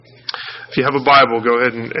If you have a Bible, go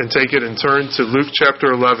ahead and take it and turn to Luke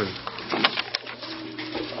chapter 11.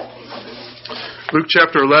 Luke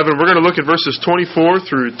chapter 11. We're going to look at verses 24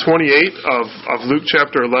 through 28 of Luke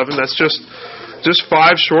chapter 11. That's just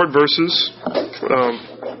 5 short verses.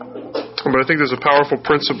 But I think there's a powerful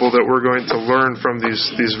principle that we're going to learn from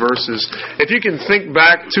these verses. If you can think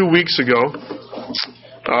back 2 weeks ago,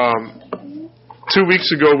 2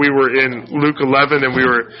 weeks ago we were in Luke 11 and we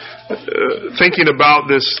were thinking about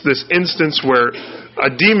this instance where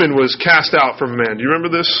a demon was cast out from a man. Do you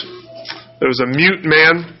remember this? There was a mute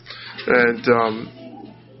man, and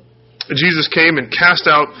Jesus came and cast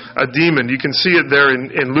out a demon. You can see it there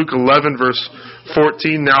in Luke 11 verse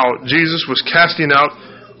 14. Now Jesus was casting out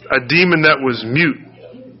a demon that was mute.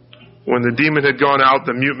 When the demon had gone out,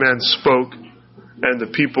 the mute man spoke, and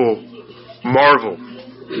the people marveled.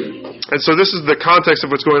 And so this is the context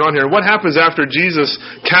of what's going on here. What happens after Jesus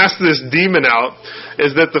cast this demon out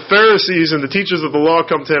is that the Pharisees and the teachers of the law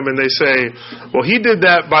come to him and they say, well, he did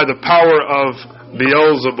that by the power of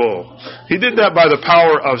Beelzebul. He did that by the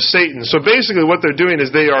power of Satan. So basically what they're doing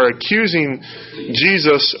is they are accusing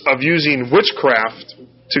Jesus of using witchcraft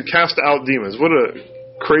to cast out demons. What a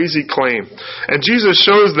crazy claim. And Jesus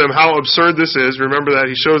shows them how absurd this is. Remember that.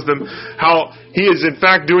 He shows them how he is in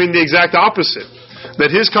fact doing the exact opposite.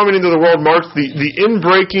 That his coming into the world marked the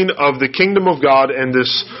inbreaking of the kingdom of God and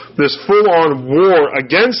this full-on war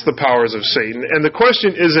against the powers of Satan. And the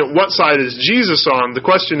question isn't what side is Jesus on? The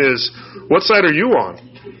question is, what side are you on?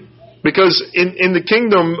 Because in the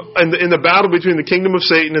kingdom, in the battle between the kingdom of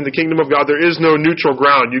Satan and the kingdom of God, there is no neutral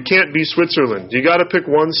ground. You can't be Switzerland. You got to pick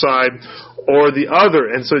one side or the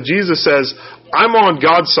other. And so Jesus says, I'm on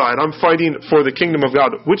God's side. I'm fighting for the kingdom of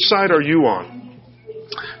God. Which side are you on?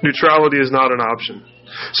 Neutrality is not an option.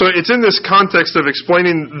 So it's in this context of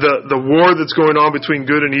explaining the war that's going on between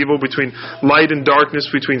good and evil, between light and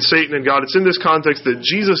darkness, between Satan and God. It's in this context that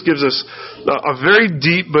Jesus gives us a very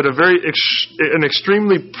deep but an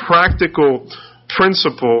extremely practical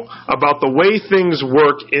principle about the way things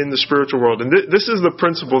work in the spiritual world. And this is the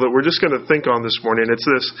principle that we're just going to think on this morning. It's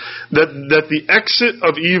this, that the exit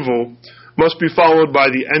of evil must be followed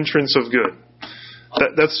by the entrance of good.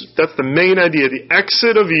 That's the main idea. The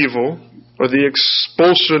exit of evil, or the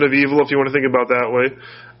expulsion of evil, if you want to think about it that way,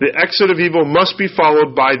 the exit of evil must be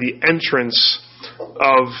followed by the entrance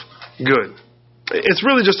of good. It's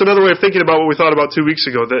really just another way of thinking about what we thought about 2 weeks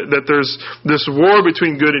ago, that there's this war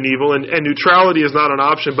between good and evil, and neutrality is not an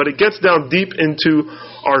option, but it gets down deep into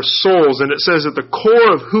our souls, and it says at the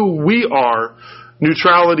core of who we are,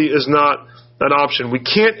 neutrality is not an option. We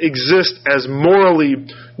can't exist as morally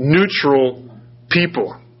neutral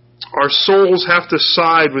people. Our souls have to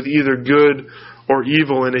side with either good or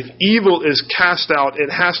evil, and if evil is cast out, it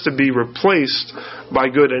has to be replaced by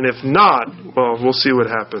good, and if not, well, we'll see what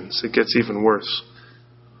happens. It gets even worse.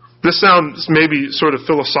 This sounds maybe sort of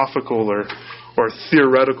philosophical or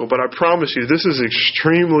theoretical, but I promise you, this is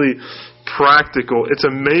extremely practical. It's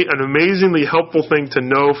an amazingly helpful thing to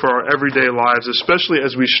know for our everyday lives, especially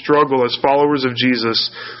as we struggle as followers of Jesus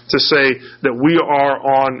to say that we are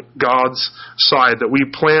on God's side, that we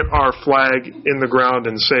plant our flag in the ground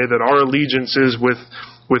and say that our allegiance is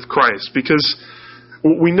with Christ. Because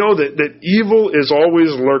we know that evil is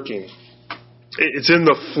always lurking. It's in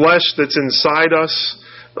the flesh that's inside us.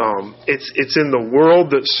 It's in the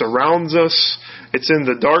world that surrounds us. It's in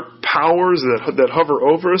the dark powers that hover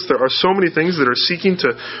over us. There are so many things that are seeking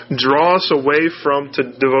to draw us away from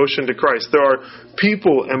devotion to Christ. There are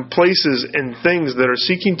people and places and things that are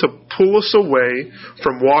seeking to pull us away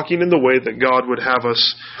from walking in the way that God would have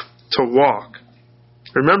us to walk.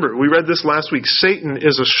 Remember, we read this last week. Satan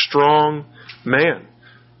is a strong man,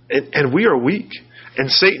 and we are weak.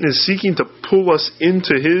 And Satan is seeking to pull us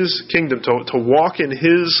into his kingdom, to walk in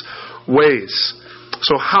his ways.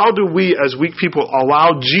 So how do we, as weak people,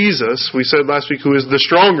 allow Jesus, we said last week, who is the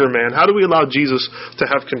stronger man, how do we allow Jesus to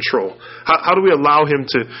have control? How do we allow him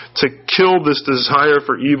to kill this desire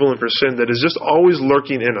for evil and for sin that is just always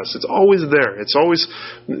lurking in us? It's always there. It's always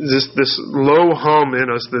this low hum in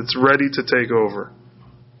us that's ready to take over.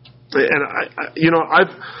 And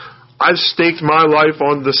I've staked my life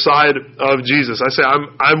on the side of Jesus. I say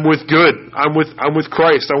I'm with good. I'm with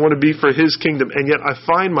Christ. I want to be for his kingdom. And yet I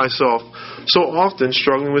find myself so often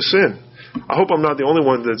struggling with sin. I hope I'm not the only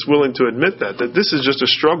one that's willing to admit that this is just a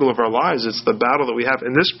struggle of our lives. It's the battle that we have.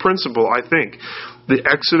 And this principle, I think, the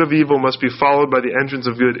exit of evil must be followed by the entrance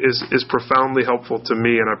of good, is profoundly helpful to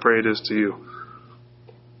me, and I pray it is to you.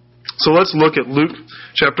 So let's look at Luke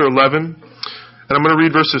chapter 11. And I'm going to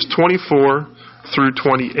read verses 24 through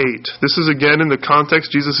 28. This is again in the context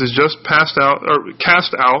Jesus has just cast out.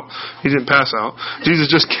 He didn't pass out. Jesus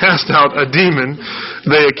just cast out a demon.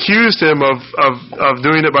 They accused him of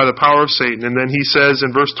doing it by the power of Satan. And then he says in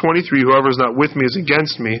verse 23, whoever is not with me is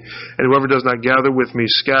against me, and whoever does not gather with me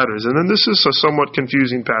scatters. And then this is a somewhat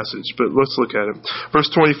confusing passage, but let's look at it. Verse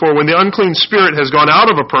 24, when the unclean spirit has gone out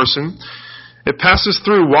of a person, it passes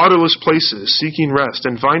through waterless places, seeking rest,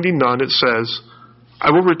 and finding none, it says, I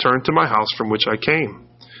will return to my house from which I came.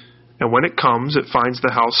 And when it comes, it finds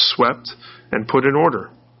the house swept and put in order.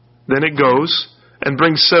 Then it goes and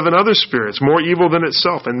brings 7 other spirits, more evil than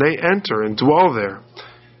itself, and they enter and dwell there.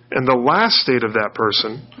 And the last state of that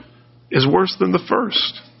person is worse than the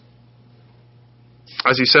first.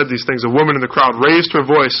 As he said these things, a woman in the crowd raised her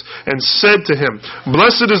voice and said to him,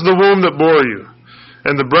 Blessed is the womb that bore you,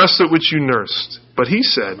 and the breast at which you nursed. But he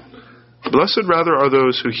said, Blessed rather are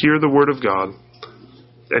those who hear the word of God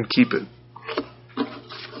and keep it.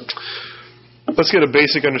 Let's get a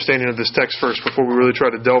basic understanding of this text first before we really try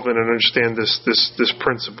to delve in and understand this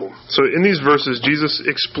principle. So in these verses, Jesus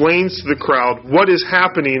explains to the crowd what is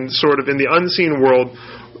happening sort of in the unseen world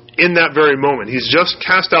in that very moment. He's just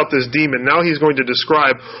cast out this demon. Now he's going to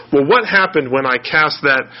describe, well, what happened when I cast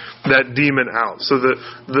that demon out? So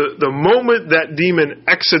the moment that demon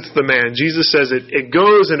exits the man, Jesus says it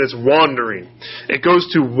goes and it's wandering. It goes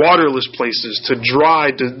to waterless places, to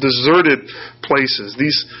dry, to deserted places.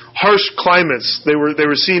 These harsh climates, they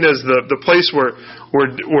were seen as the place where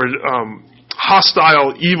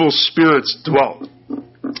hostile, evil spirits dwelt.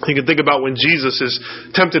 You can think about when Jesus is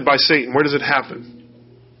tempted by Satan. Where does it happen?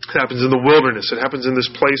 It happens in the wilderness. It happens in this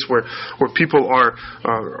place where people are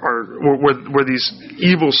where these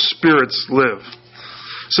evil spirits live.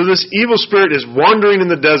 So this evil spirit is wandering in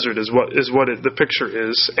the desert, is what the picture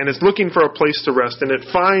is, and it's looking for a place to rest, and it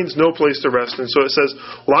finds no place to rest, and so it says,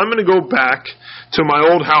 "Well, I'm going to go back to my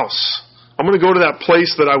old house. I'm going to go to that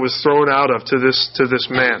place that I was thrown out of to this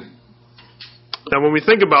man." Now, when we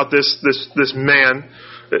think about this man,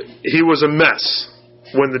 he was a mess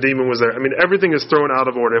when the demon was there. I mean, everything is thrown out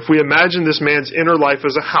of order. If we imagine this man's inner life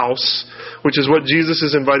as a house, which is what Jesus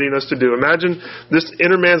is inviting us to do, imagine this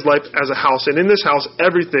inner man's life as a house, and in this house,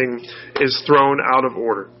 everything is thrown out of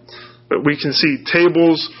order. We can see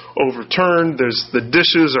tables overturned. The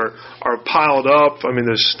dishes are piled up. I mean,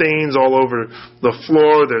 there's stains all over the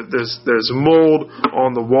floor. There's mold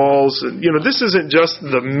on the walls. And, this isn't just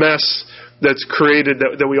the mess that's created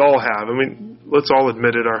that we all have. I mean, let's all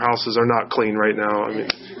admit it. Our houses are not clean right now. I mean,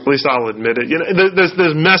 at least I'll admit it.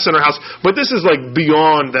 There's mess in our house, but this is like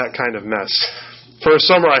beyond that kind of mess. For a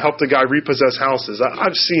summer, I helped a guy repossess houses.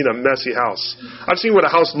 I've seen a messy house. I've seen what a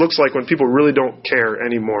house looks like when people really don't care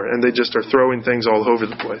anymore, and they just are throwing things all over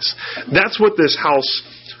the place. That's what this house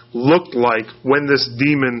looked like when this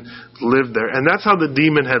demon lived there, and that's how the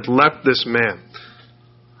demon had left this man.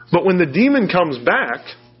 But when the demon comes back,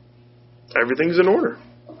 everything's in order.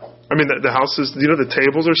 I mean, the house is, the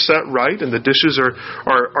tables are set right, and the dishes are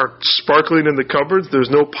sparkling in the cupboards. There's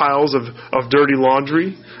no piles of dirty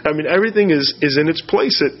laundry. I mean, everything is in its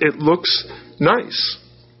place. It looks nice.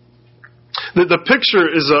 The picture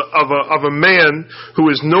is of a man who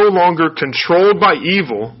is no longer controlled by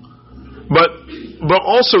evil, but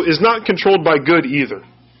also is not controlled by good either.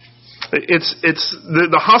 It's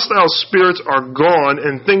the hostile spirits are gone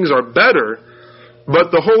and things are better,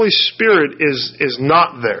 but the Holy Spirit is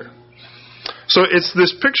not there. So it's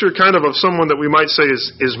this picture kind of someone that we might say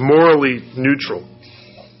is morally neutral.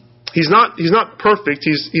 He's not perfect.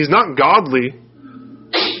 He's not godly,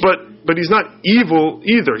 but he's not evil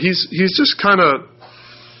either. He's just kind of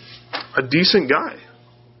a decent guy.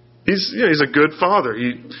 He's a good father.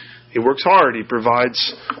 He works hard. He provides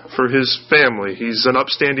for his family. He's an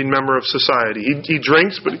upstanding member of society. He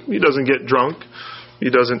drinks, but he doesn't get drunk. He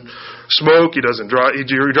doesn't smoke. He doesn't drive. He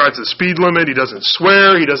drives the speed limit. He doesn't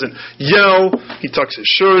swear. He doesn't yell. He tucks his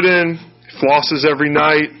shirt in. Flosses every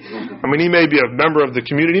night. I mean, he may be a member of the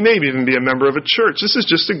community. He may even be a member of a church. This is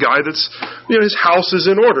just a guy that's, his house is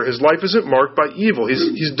in order. His life isn't marked by evil.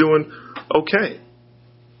 He's doing okay.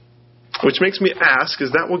 Which makes me ask, is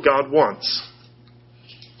that what God wants?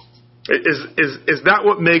 Is that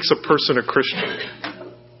what makes a person a Christian?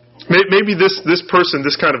 Maybe this person,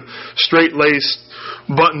 this kind of straight-laced,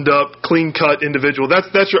 buttoned-up, clean-cut individual,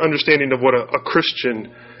 that's your understanding of what a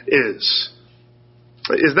Christian is.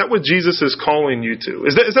 Is that what Jesus is calling you to?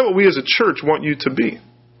 Is that what we as a church want you to be?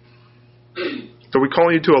 Are we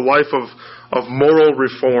calling you to a life of moral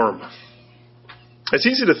reform? It's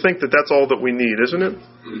easy to think that that's all that we need, isn't it?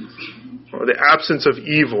 The absence of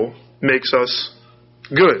evil makes us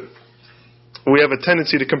good. We have a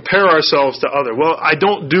tendency to compare ourselves to others. Well, I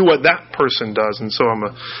don't do what that person does, and so I'm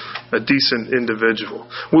a decent individual.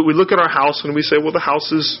 We look at our house and we say, well, the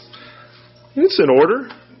house it's in order.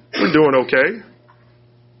 We're doing okay.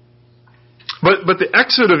 But the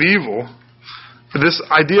exit of evil, this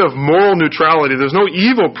idea of moral neutrality, there's no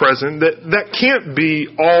evil present, that can't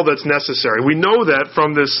be all that's necessary. We know that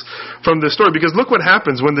from this story, because look what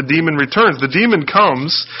happens when the demon returns. The demon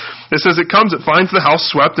comes, it says it finds the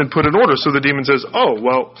house swept and put in order. So the demon says, oh,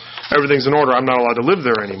 well, everything's in order, I'm not allowed to live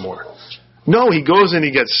there anymore. No, he goes and he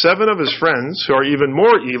gets 7 of his friends who are even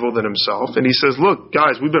more evil than himself, and he says, look,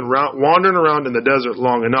 guys, we've been wandering around in the desert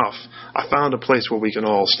long enough. I found a place where we can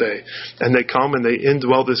all stay. And they come and they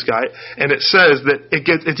indwell this guy, and it says that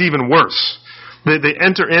it's even worse. They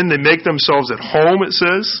enter in, they make themselves at home, it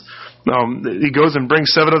says. He goes and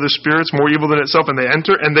brings 7 other spirits more evil than itself, and they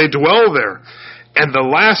enter and they dwell there. And the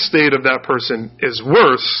last state of that person is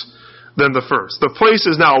worse than the first. The place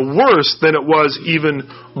is now worse than it was even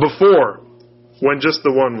before, when just the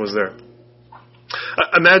one was there.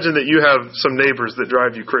 Imagine that you have some neighbors that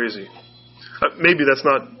drive you crazy. Maybe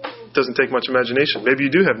doesn't take much imagination. Maybe you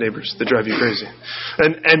do have neighbors that drive you crazy.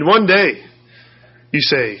 And one day, you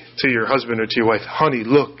say to your husband or to your wife, honey,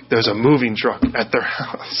 look, there's a moving truck at their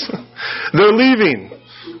house. They're leaving.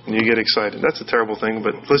 And you get excited. That's a terrible thing,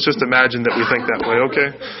 but let's just imagine that we think that way,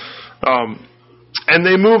 okay? And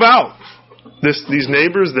they move out. These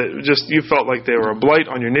neighbors that you felt like they were a blight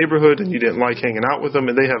on your neighborhood and you didn't like hanging out with them,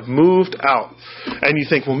 and they have moved out. And you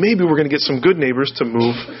think, well, maybe we're going to get some good neighbors to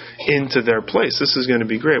move into their place. This is going to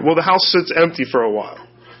be great. Well, the house sits empty for a while.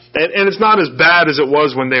 And it's not as bad as it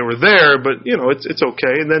was when they were there, but, it's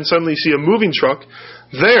okay. And then suddenly you see a moving truck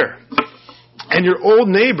there. And your old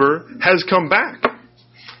neighbor has come back.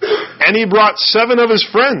 And he brought 7 of his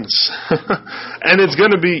friends. And it's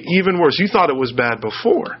going to be even worse. You thought it was bad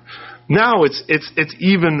before. Now it's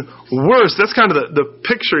even worse. That's kind of the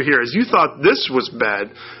picture here. As you thought this was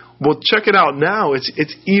bad, well, check it out now.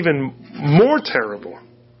 It's even more terrible.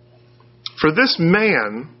 For this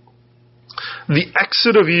man, the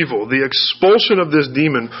exit of evil, the expulsion of this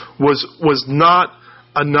demon was not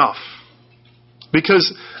enough.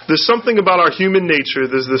 Because there's something about our human nature,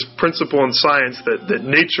 there's this principle in science that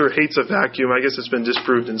nature hates a vacuum. I guess it's been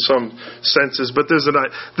disproved in some senses, but this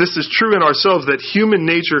is true in ourselves, that human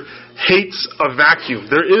nature hates a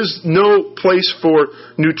vacuum. There is no place for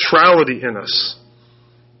neutrality in us.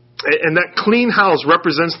 And that clean house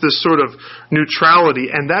represents this sort of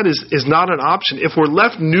neutrality, and that is not an option. If we're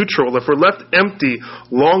left neutral, if we're left empty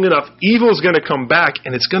long enough, evil is going to come back,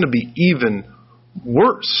 and it's going to be even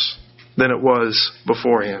worse than it was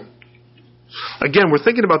beforehand. Again, we're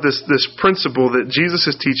thinking about this principle that Jesus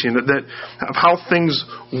is teaching, that of how things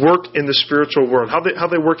work in the spiritual world, how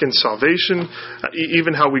they work in salvation,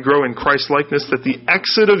 even how we grow in Christ-likeness, that the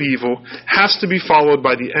exit of evil has to be followed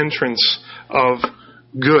by the entrance of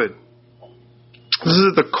good. This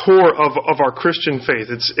is at the core of our Christian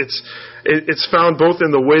faith. It's found both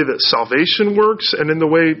in the way that salvation works and in the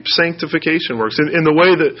way sanctification works. In the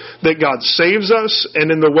way that God saves us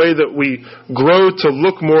and in the way that we grow to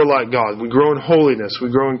look more like God. We grow in holiness.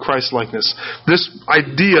 We grow in Christ-likeness. This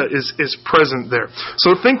idea is present there.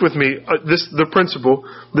 So think with me, the principle,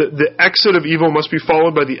 the exit of evil must be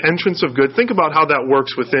followed by the entrance of good. Think about how that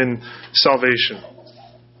works within salvation.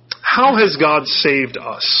 How has God saved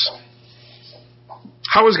us?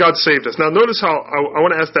 How has God saved us? Now notice how I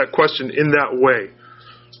want to ask that question in that way.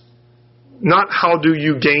 Not how do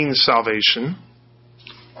you gain salvation.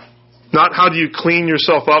 Not how do you clean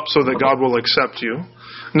yourself up so that God will accept you.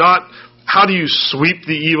 Not how do you sweep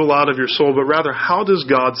the evil out of your soul, but rather how does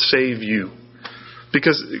God save you?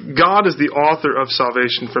 Because God is the author of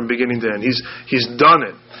salvation from beginning to end. He's done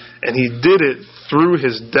it. And He did it through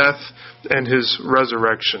His death and His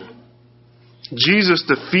resurrection. Jesus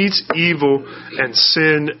defeats evil and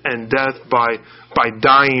sin and death by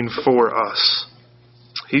dying for us.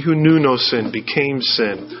 He who knew no sin became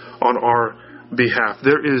sin on our behalf.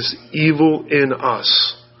 There is evil in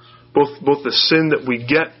us. Both the sin that we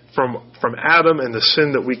get from Adam and the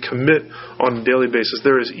sin that we commit on a daily basis.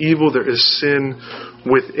 There is evil, there is sin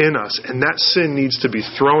within us. And that sin needs to be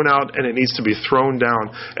thrown out and it needs to be thrown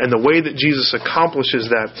down. And the way that Jesus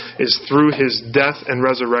accomplishes that is through His death and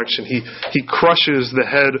resurrection. He crushes the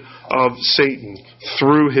head of Satan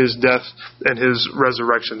through His death and His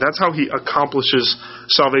resurrection. That's how He accomplishes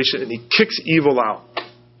salvation. And He kicks evil out.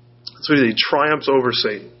 So He triumphs over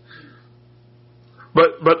Satan.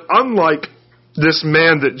 But unlike this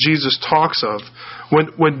man that Jesus talks of,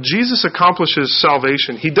 when Jesus accomplishes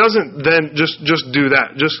salvation, He doesn't then just do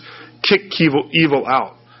that, just kick evil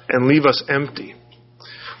out and leave us empty.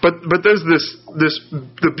 But there's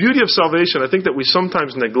the beauty of salvation, I think, that we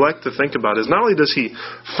sometimes neglect to think about is not only does He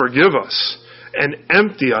forgive us and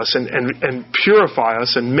empty us and purify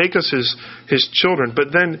us and make us His children,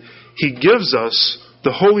 but then He gives us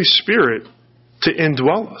the Holy Spirit to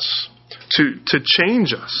indwell us, to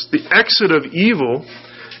change us. The exit of evil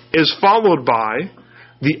is followed by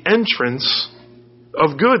the entrance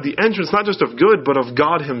of good. The entrance not just of good, but of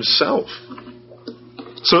God Himself.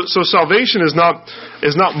 So salvation is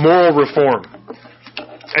not moral reform.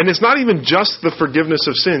 And it's not even just the forgiveness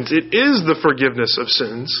of sins. It is the forgiveness of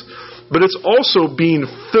sins, but it's also being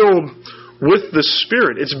filled with the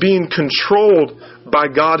Spirit. It's being controlled by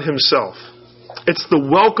God Himself. It's the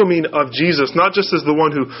welcoming of Jesus, not just as the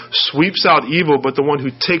one who sweeps out evil, but the one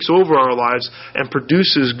who takes over our lives and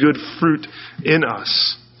produces good fruit in us.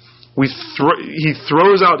 He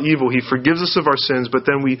throws out evil. He forgives us of our sins, but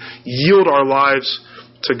then we yield our lives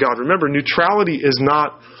to God. Remember, neutrality is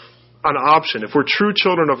not an option. If we're true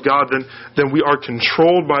children of God, then we are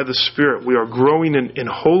controlled by the Spirit. We are growing in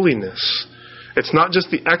holiness. It's not just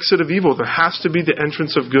the exit of evil. There has to be the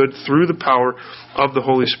entrance of good through the power of the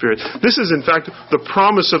Holy Spirit. This is, in fact, the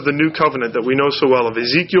promise of the new covenant that we know so well of.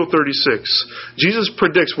 Ezekiel 36. Jesus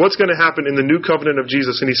predicts what's going to happen in the new covenant of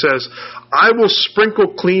Jesus. And He says, I will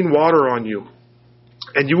sprinkle clean water on you,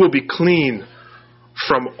 and you will be clean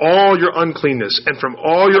from all your uncleanness, and from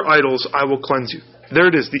all your idols I will cleanse you. There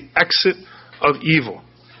it is, the exit of evil.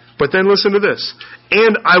 But then listen to this.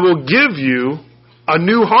 And I will give you a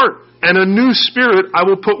new heart, and a new spirit I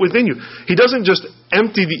will put within you. He doesn't just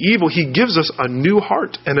empty the evil. He gives us a new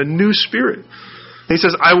heart and a new spirit. He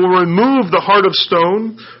says, I will remove the heart of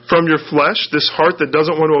stone from your flesh, this heart that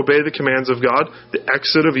doesn't want to obey the commands of God, the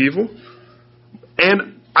exit of evil.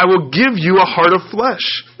 And I will give you a heart of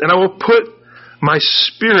flesh, and I will put my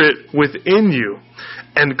Spirit within you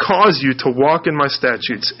and cause you to walk in my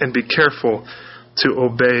statutes and be careful to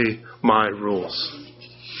obey my rules.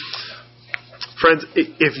 Friends,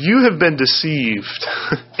 if you have been deceived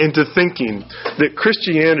into thinking that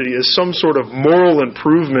Christianity is some sort of moral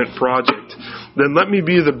improvement project, then let me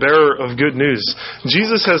be the bearer of good news.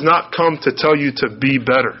 Jesus has not come to tell you to be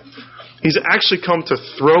better. He's actually come to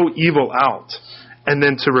throw evil out and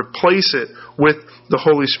then to replace it with the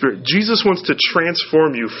Holy Spirit. Jesus wants to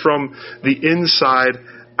transform you from the inside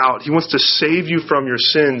out. He wants to save you from your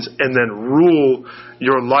sins and then rule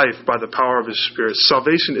your life by the power of His Spirit.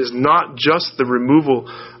 Salvation is not just the removal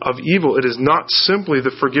of evil. It is not simply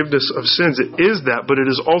the forgiveness of sins. It is that, but it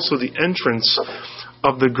is also the entrance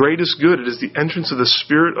of the greatest good. It is the entrance of the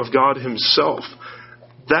Spirit of God Himself.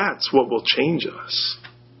 That's what will change us.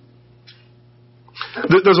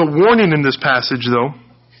 There's a warning in this passage, though,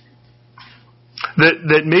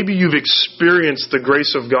 that maybe you've experienced the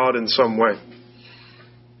grace of God in some way.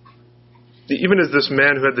 Even as this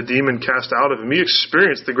man who had the demon cast out of him, he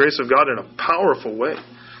experienced the grace of God in a powerful way.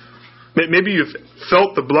 Maybe you've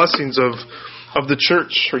felt the blessings of the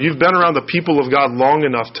church, or you've been around the people of God long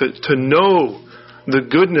enough to know the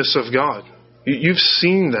goodness of God. You've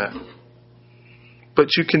seen that.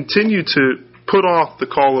 But you continue to put off the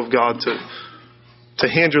call of God to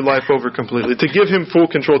hand your life over completely, to give Him full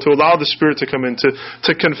control, to allow the Spirit to come in,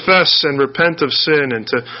 to confess and repent of sin, and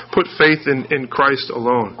to put faith in Christ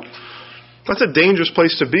alone. That's a dangerous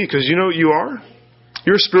place to be, because you know what you are?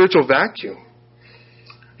 You're a spiritual vacuum.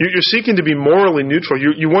 You're seeking to be morally neutral.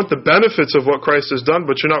 You want the benefits of what Christ has done,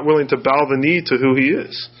 but you're not willing to bow the knee to who He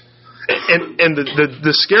is. And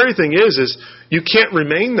the scary thing is you can't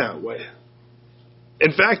remain that way.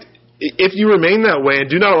 In fact, if you remain that way and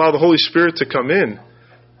do not allow the Holy Spirit to come in,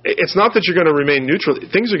 it's not that you're going to remain neutral.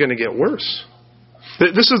 Things are going to get worse.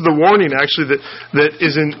 This is the warning, actually, that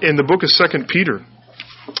is in the book of 2 Peter.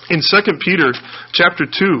 In 2 Peter chapter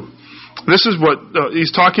 2, this is what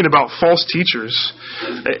he's talking about, false teachers.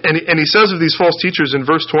 And he says of these false teachers in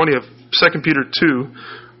verse 20 of 2 Peter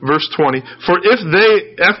 2, verse 20, for if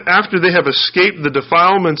after they have escaped the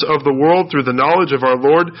defilements of the world through the knowledge of our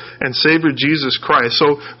Lord and Savior Jesus Christ.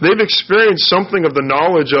 So they've experienced something of the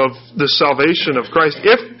knowledge of the salvation of Christ.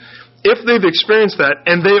 If they've experienced that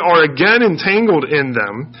and they are again entangled in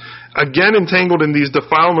them, again entangled in these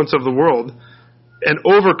defilements of the world, and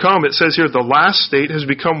overcome, it says here, the last state has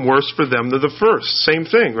become worse for them than the first. Same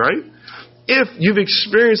thing, right? If you've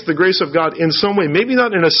experienced the grace of God in some way, maybe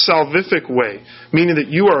not in a salvific way, meaning that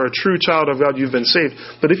you are a true child of God, you've been saved,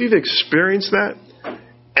 but if you've experienced that,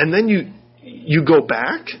 and then you go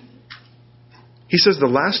back, he says the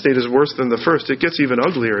last state is worse than the first. It gets even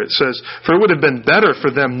uglier. It says, for it would have been better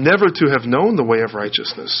for them never to have known the way of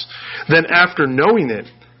righteousness than after knowing it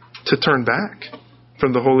to turn back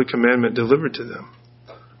from the holy commandment delivered to them.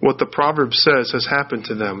 what the proverb says has happened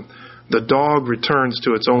to them. The dog returns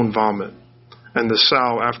to its own vomit, and the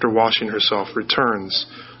sow, after washing herself, returns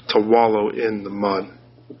to wallow in the mud.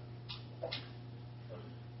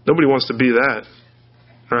 Nobody wants to be that,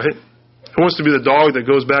 right? Who wants to be the dog that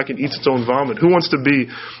goes back and eats its own vomit? Who wants to be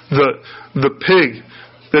the pig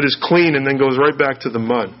that is clean and then goes right back to the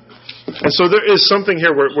mud? And so there is something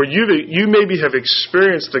here where you maybe have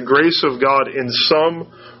experienced the grace of God in some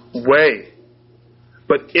way.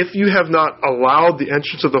 But if you have not allowed the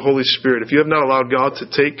entrance of the Holy Spirit, if you have not allowed God to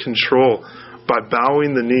take control by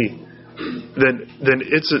bowing the knee, then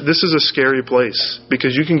this is a scary place,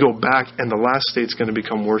 because you can go back and the last state's going to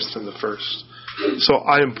become worse than the first. So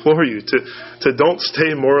I implore you to don't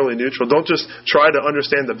stay morally neutral. Don't just try to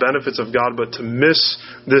understand the benefits of God, but to miss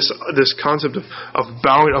this concept of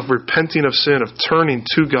bowing, of repenting of sin, of turning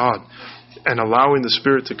to God and allowing the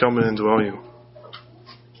Spirit to come in and dwell you.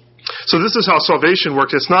 So this is how salvation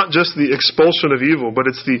works. It's not just the expulsion of evil, but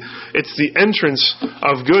it's the entrance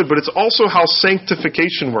of good. But it's also how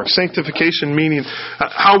sanctification works. Sanctification meaning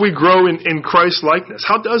how we grow in Christ's likeness.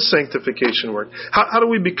 How does sanctification work? How do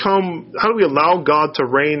we allow God to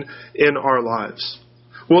reign in our lives?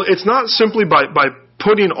 Well, it's not simply by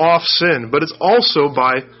putting off sin, but it's also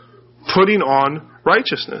by putting on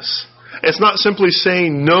righteousness. It's not simply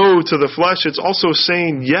saying no to the flesh. It's also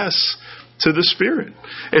saying yes to the Spirit.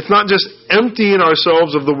 It's not just emptying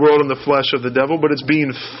ourselves of the world and the flesh of the devil, but it's being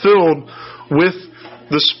filled with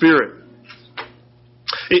the Spirit.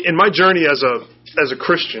 In my journey as a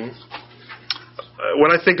Christian, when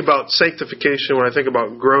I think about sanctification, when I think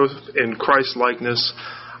about growth in Christ likeness,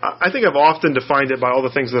 I think I've often defined it by all the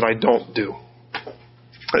things that I don't do.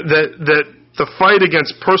 That the fight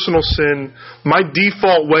against personal sin, my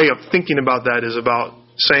default way of thinking about that is about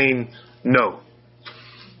saying no.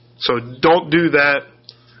 So don't do that,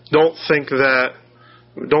 don't think that,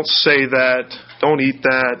 don't say that, don't eat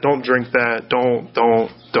that, don't drink that, don't.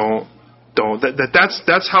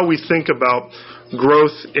 That's how we think about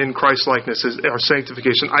growth in Christ-likeness, is our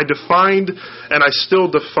sanctification. I defined, and I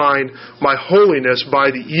still define, my holiness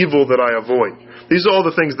by the evil that I avoid. These are all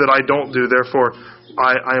the things that I don't do, therefore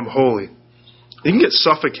I am holy. You can get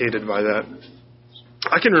suffocated by that.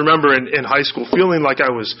 I can remember in high school feeling like I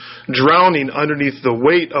was drowning underneath the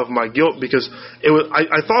weight of my guilt, because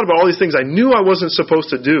I thought about all these things I knew I wasn't supposed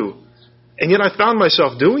to do, and yet I found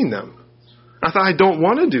myself doing them. I thought, I don't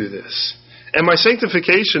want to do this. And my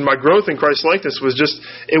sanctification, my growth in Christ-likeness was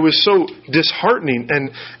so disheartening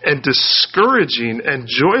and discouraging and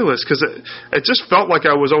joyless, because it just felt like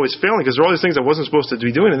I was always failing, because there were all these things I wasn't supposed to be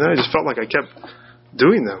doing, and then I just felt like I kept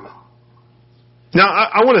doing them. Now,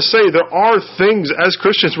 I want to say there are things as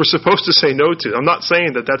Christians we're supposed to say no to. I'm not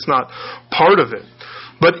saying that that's not part of it.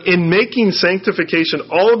 But in making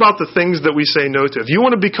sanctification all about the things that we say no to, if you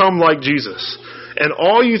want to become like Jesus, and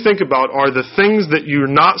all you think about are the things that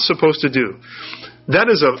you're not supposed to do,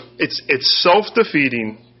 it's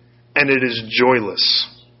self-defeating and it is joyless.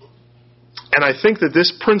 And I think that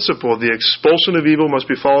this principle, the expulsion of evil must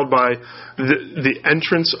be followed by the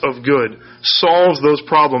entrance of good, solves those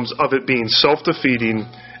problems of it being self-defeating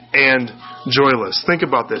and joyless. Think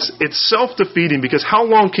about this. It's self-defeating because how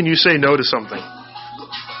long can you say no to something?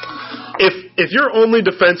 If your only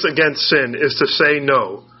defense against sin is to say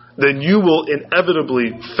no, then you will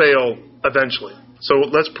inevitably fail eventually. So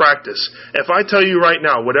let's practice. If I tell you right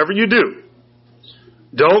now, whatever you do,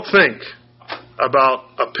 don't think about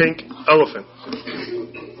a pink elephant.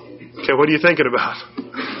 Okay, what are you thinking about?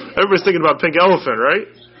 Everybody's thinking about pink elephant, right?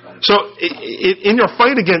 So in your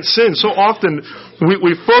fight against sin, so often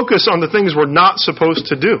we focus on the things we're not supposed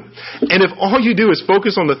to do. And if all you do is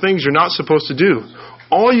focus on the things you're not supposed to do,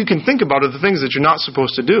 all you can think about are the things that you're not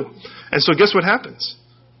supposed to do. And so guess what happens?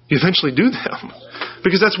 You eventually do them,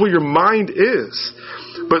 because that's where your mind is.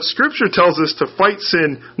 But Scripture tells us to fight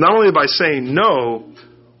sin not only by saying no,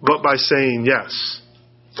 but by saying yes.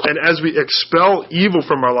 And as we expel evil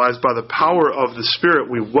from our lives by the power of the Spirit,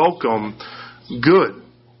 we welcome good.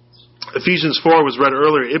 Ephesians 4 was read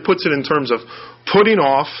earlier. It puts it in terms of putting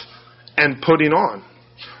off and putting on.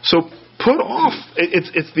 So put off,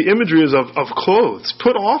 it's the imagery is of clothes.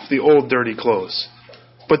 Put off the old dirty clothes.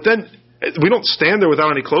 But then we don't stand there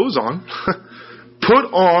without any clothes on. Put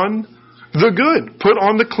on the good. Put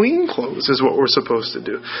on the clean clothes is what we're supposed to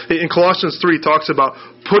do. In Colossians 3 talks about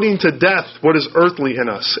putting to death what is earthly in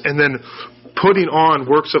us and then putting on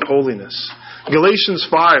works of holiness. Galatians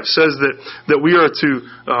 5 says that we are to,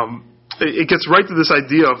 it gets right to this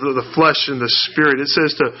idea of the flesh and the Spirit. It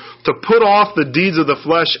says to put off the deeds of the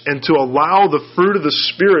flesh and to allow the fruit of the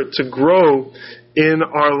Spirit to grow in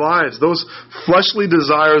our lives. Those fleshly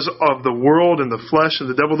desires of the world and the flesh and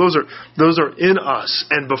the devil, those are in us.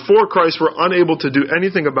 And before Christ, we're unable to do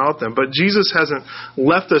anything about them. But Jesus hasn't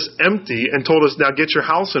left us empty and told us, now get your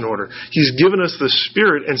house in order. He's given us the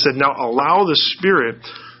Spirit and said, now allow the Spirit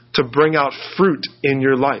to bring out fruit in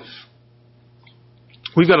your life.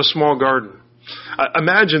 We've got a small garden.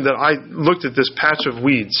 Imagine that I looked at this patch of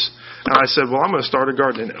weeds and I said, well, I'm going to start a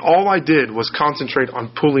garden. And all I did was concentrate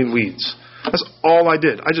on pulling weeds. That's all I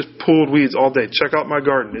did. I just pulled weeds all day. Check out my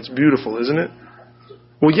garden. It's beautiful, isn't it?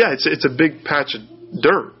 Well, yeah, it's a big patch of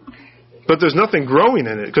dirt. But there's nothing growing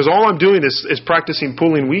in it because all I'm doing is practicing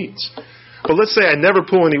pulling weeds. But let's say I never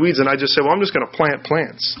pull any weeds and I just say, well, I'm just going to plant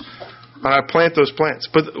plants. And I plant those plants.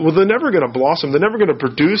 But they're never going to blossom. They're never going to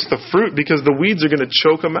produce the fruit because the weeds are going to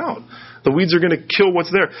choke them out. The weeds are going to kill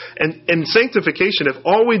what's there. And in sanctification, if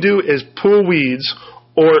all we do is pull weeds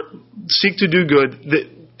or seek to do good,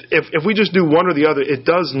 if we just do one or the other, it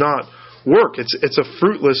does not work. It's a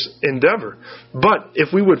fruitless endeavor. But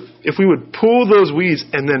if we would pull those weeds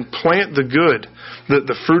and then plant the good,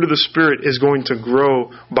 the fruit of the Spirit is going to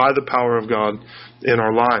grow by the power of God in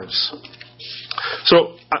our lives.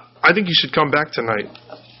 So I think you should come back tonight.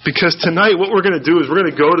 Because tonight what we're going to do is we're going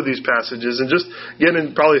to go to these passages and just get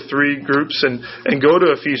in probably 3 groups and go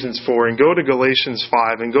to Ephesians 4 and go to Galatians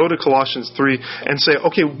 5 and go to Colossians 3 and say,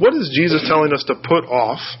 okay, what is Jesus telling us to put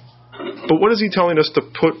off? But what is He telling us to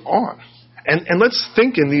put on? And let's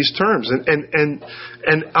think in these terms and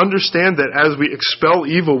understand that as we expel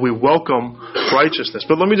evil, we welcome righteousness.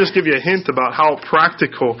 But let me just give you a hint about how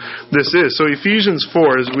practical this is. So Ephesians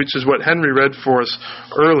 4, which is what Henry read for us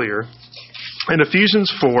earlier. In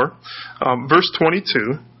Ephesians 4, verse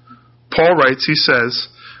 22, Paul writes, he says,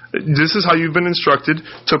 this is how you've been instructed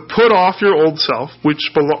to put off your old self,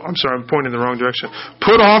 I'm pointing in the wrong direction.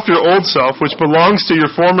 Put off your old self, which belongs to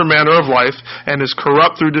your former manner of life and is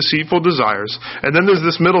corrupt through deceitful desires. And then there's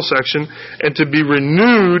this middle section, and to be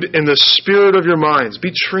renewed in the spirit of your minds.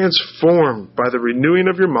 Be transformed by the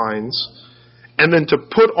renewing of your minds. And then to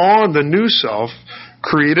put on the new self,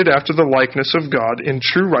 created after the likeness of God in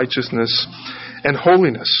true righteousness and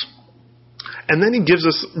holiness. And then he gives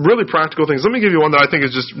us really practical things. Let me give you one that I think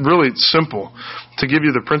is just really simple to give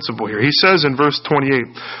you the principle here. He says in verse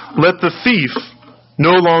 28, let the thief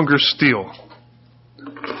no longer steal.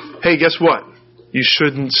 Hey, guess what? You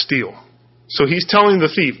shouldn't steal. So he's telling the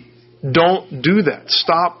thief, don't do that.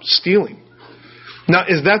 Stop stealing. Now,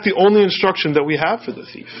 is that the only instruction that we have for the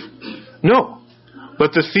thief? No.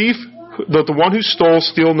 Let the thief, let the one who stole,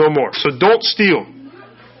 steal no more. So don't steal.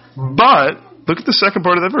 But look at the second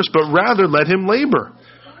part of that verse. But rather let him labor,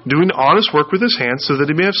 doing honest work with his hands so that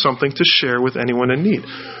he may have something to share with anyone in need.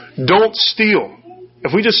 Don't steal.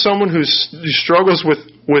 If we just someone who struggles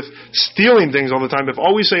with stealing things all the time, if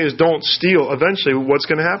all we say is don't steal, eventually what's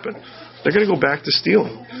going to happen? They're going to go back to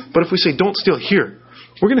stealing. But if we say don't steal, here,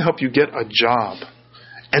 we're going to help you get a job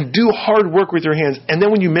and do hard work with your hands. And then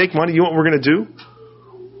when you make money, you know what we're going to do?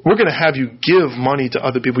 We're going to have you give money to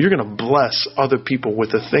other people. You're going to bless other people with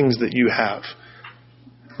the things that you have.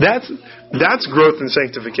 That's growth in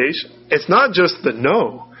sanctification. It's not just the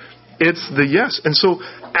no, it's the yes. And so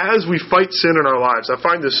as we fight sin in our lives, I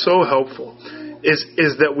find this so helpful, is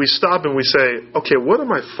that we stop and we say, okay, what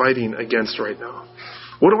am I fighting against right now?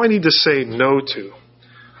 What do I need to say no to?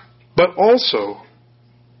 But also,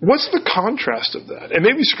 what's the contrast of that? And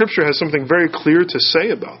maybe Scripture has something very clear to say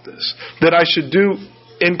about this, that I should do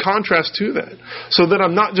in contrast to that. So that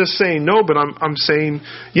I'm not just saying no, but I'm saying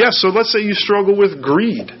yes. So let's say you struggle with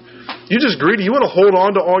greed. You're just greedy. You want to hold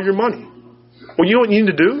on to all your money. Well, you know what you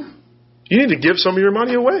need to do? You need to give some of your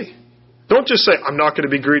money away. Don't just say, I'm not going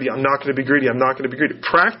to be greedy, I'm not going to be greedy, I'm not going to be greedy.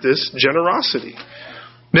 Practice generosity.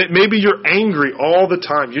 Maybe you're angry all the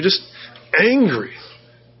time. You're just angry.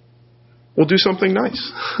 Well, do something nice.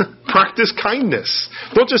 Practice kindness.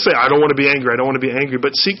 Don't just say, I don't want to be angry, I don't want to be angry,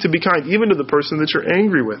 but seek to be kind, even to the person that you're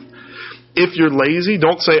angry with. If you're lazy,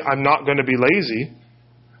 don't say, I'm not going to be lazy.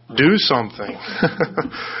 Do something.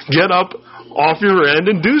 Get up off your end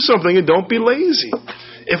and do something, and don't be lazy.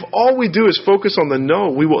 If all we do is focus on the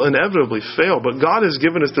no, we will inevitably fail. But God has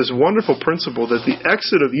given us this wonderful principle that the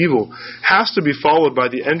exit of evil has to be followed by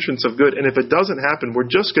the entrance of good. And if it doesn't happen, we're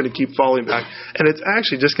just going to keep falling back. And it's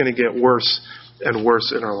actually just going to get worse and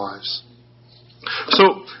worse in our lives.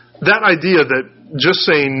 So that idea that just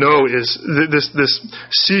saying no is this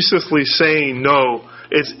ceaselessly saying no,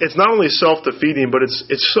 it's not only self-defeating, but it's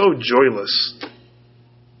so joyless.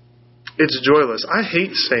 It's joyless. I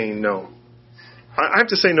hate saying no. I have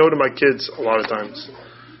to say no to my kids a lot of times.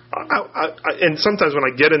 And sometimes when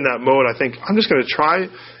I get in that mode, I think, I'm just going to try,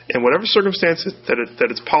 in whatever circumstances that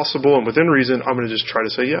it's possible and within reason, I'm going to just try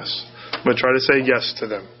to say yes. I'm going to try to say yes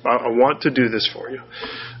to them. I want to do this for you.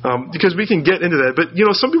 Because we can get into that. But,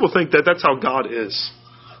 some people think that that's how God is.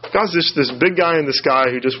 God's just this big guy in the sky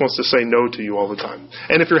who just wants to say no to you all the time.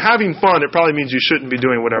 And if you're having fun, it probably means you shouldn't be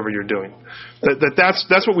doing whatever you're doing.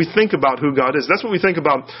 That's what we think about who God is. That's what we think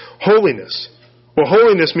about holiness. Well,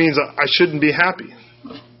 holiness means I shouldn't be happy.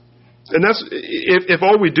 And that's if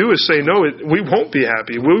all we do is say no, we won't be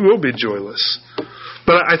happy. We will be joyless.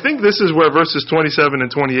 But I think this is where verses 27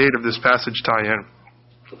 and 28 of this passage tie in.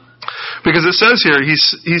 Because it says here,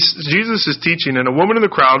 Jesus is teaching, and a woman in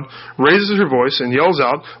the crowd raises her voice and yells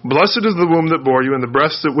out, "Blessed is the womb that bore you and the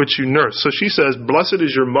breast at which you nursed." So she says, "Blessed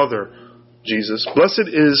is your mother, Jesus. Blessed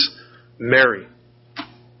is Mary."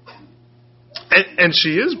 And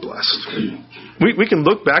she is blessed. We can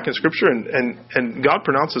look back in Scripture and God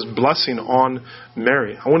pronounces blessing on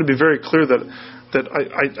Mary. I want to be very clear that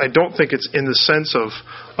I don't think it's in the sense of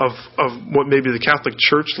what maybe the Catholic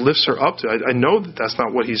Church lifts her up to. I know that that's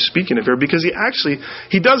not what he's speaking of here, because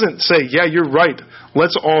he doesn't say, yeah, you're right,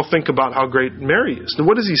 let's all think about how great Mary is.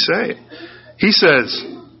 What does he say? He says,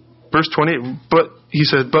 verse 28,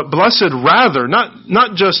 but blessed rather,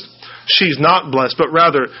 not just she's not blessed, but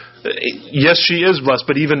rather, yes, she is blessed,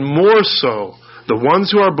 but even more so, the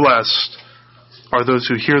ones who are blessed are those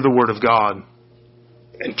who hear the word of God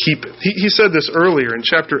and keep it. He said this earlier in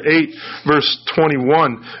chapter 8, verse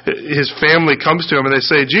 21. His family comes to him and they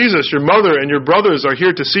say, "Jesus, your mother and your brothers are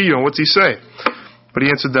here to see you." And what's he say? But he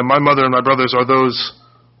answered them, "My mother and my brothers are those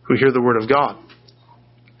who hear the word of God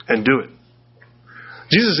and do it."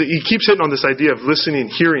 Jesus, he keeps hitting on this idea of listening,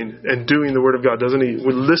 hearing, and doing the word of God, doesn't he?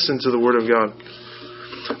 We listen to the word of God.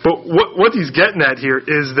 But what he's getting at here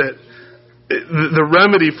is that the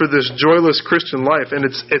remedy for this joyless Christian life, and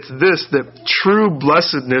it's this, that true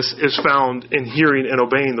blessedness is found in hearing and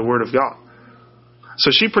obeying the word of God.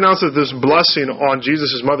 So she pronounces this blessing on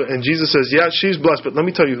Jesus' mother, and Jesus says, yeah, she's blessed, but let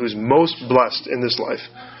me tell you who's most blessed in this life.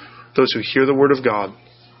 Those who hear the word of God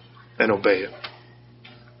and obey it.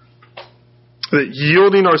 That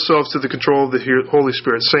yielding ourselves to the control of the Holy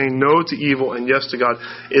Spirit, saying no to evil and yes to God,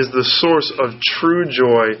 is the source of true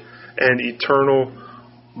joy and eternal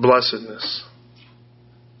blessedness.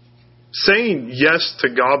 Saying yes to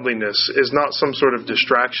godliness is not some sort of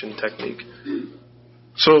distraction technique.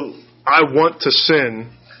 So I want to sin,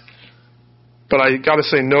 but I got to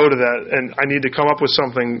say no to that, and I need to come up with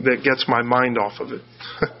something that gets my mind off of it.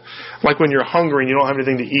 Like when you're hungry and you don't have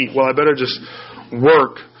anything to eat. Well, I better just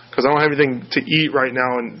work because I don't have anything to eat right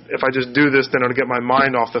now, and if I just do this, then it'll get my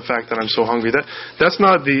mind off the fact that I'm so hungry. That's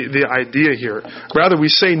not the idea here. Rather, we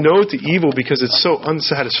say no to evil because it's so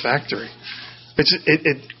unsatisfactory.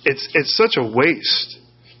 It's such a waste.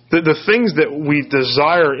 The things that we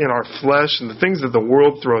desire in our flesh and the things that the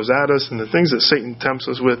world throws at us and the things that Satan tempts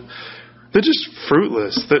us with, they're just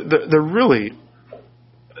fruitless. They're really...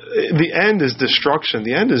 The end is destruction.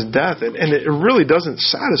 The end is death. And it really doesn't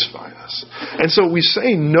satisfy us. And so we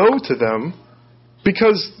say no to them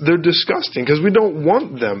because they're disgusting, because we don't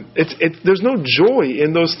want them. There's no joy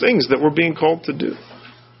in those things that we're being called to do.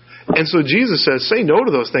 And so Jesus says, say no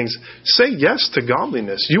to those things. Say yes to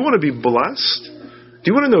godliness. You want to be blessed? Do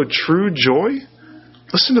you want to know true joy?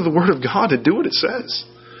 Listen to the Word of God and do what it says.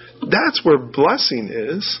 That's where blessing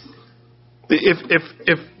is.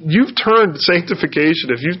 If you've turned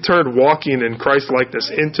sanctification, if you've turned walking in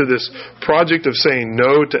Christ-likeness into this project of saying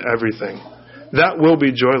no to everything, that will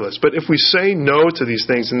be joyless. But if we say no to these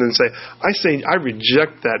things and then say, I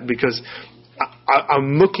reject that because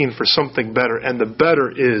I'm looking for something better, and the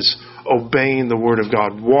better is obeying the Word of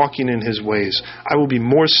God, walking in His ways, I will be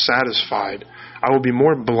more satisfied. I will be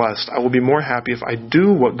more blessed. I will be more happy if I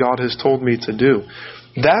do what God has told me to do.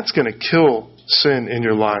 That's going to kill sin in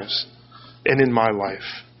your lives. And in my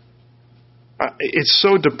life. It's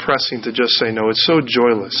so depressing to just say no. It's so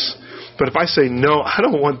joyless. But if I say no, I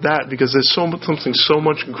don't want that, because there's something so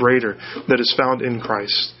much greater that is found in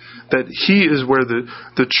Christ. That He is where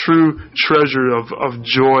the true treasure of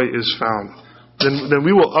joy is found. Then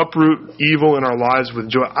we will uproot evil in our lives with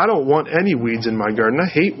joy. I don't want any weeds in my garden. I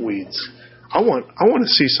hate weeds. I want to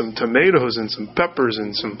see some tomatoes and some peppers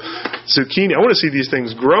and some zucchini. I want to see these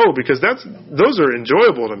things grow, because those are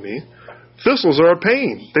enjoyable to me. Thistles are a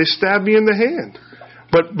pain. They stab me in the hand.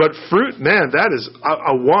 But fruit, man,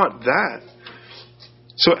 I want that.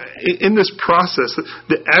 So in this process,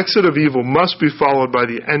 the exit of evil must be followed by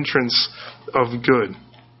the entrance of good.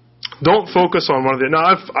 Don't focus on one of the. Now,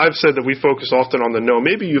 I've said that we focus often on the no.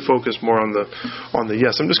 Maybe you focus more on the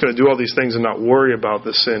yes. I'm just going to do all these things and not worry about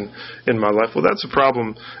the sin in my life. Well, that's a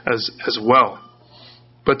problem as well.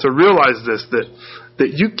 But to realize this, that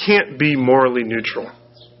you can't be morally neutral.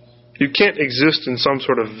 You can't exist in some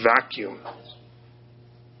sort of vacuum.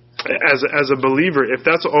 As a believer, if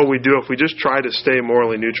that's all we do, if we just try to stay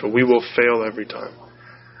morally neutral, we will fail every time.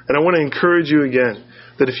 And I want to encourage you again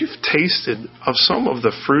that if you've tasted of some of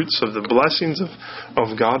the fruits of the blessings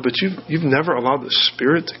of God, but you've never allowed the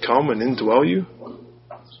Spirit to come and indwell you,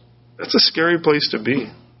 that's a scary place to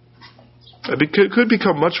be. It could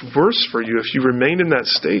become much worse for you if you remain in that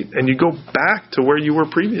state and you go back to where you were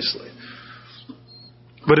previously.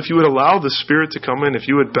 But if you would allow the Spirit to come in, if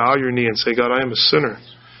you would bow your knee and say, God, I am a sinner.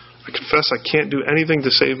 I confess I can't do anything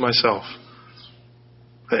to save myself.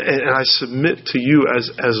 And I submit to you as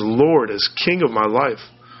Lord, as King of my life,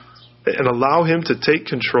 and allow Him to take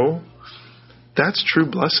control, that's true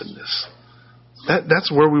blessedness.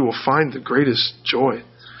 That's where we will find the greatest joy.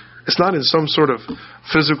 It's not in some sort of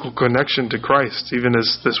physical connection to Christ, even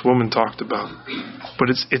as this woman talked about. But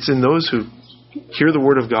it's in those who hear the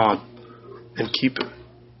Word of God and keep it.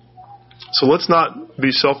 So let's not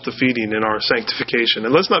be self-defeating in our sanctification,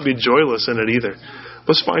 and let's not be joyless in it either.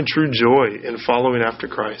 Let's find true joy in following after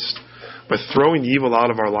Christ by throwing evil out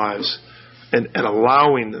of our lives and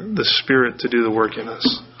allowing the Spirit to do the work in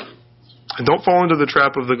us. And don't fall into the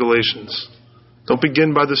trap of the Galatians. Don't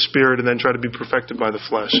begin by the Spirit and then try to be perfected by the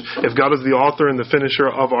flesh. If God is the author and the finisher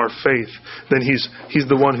of our faith, then He's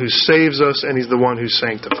the one who saves us and He's the one who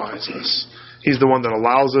sanctifies us. He's the one that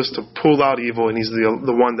allows us to pull out evil, and He's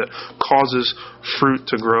the one that causes fruit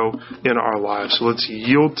to grow in our lives. So let's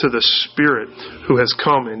yield to the Spirit who has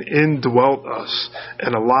come and indwelt us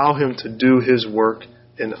and allow Him to do His work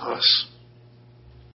in us.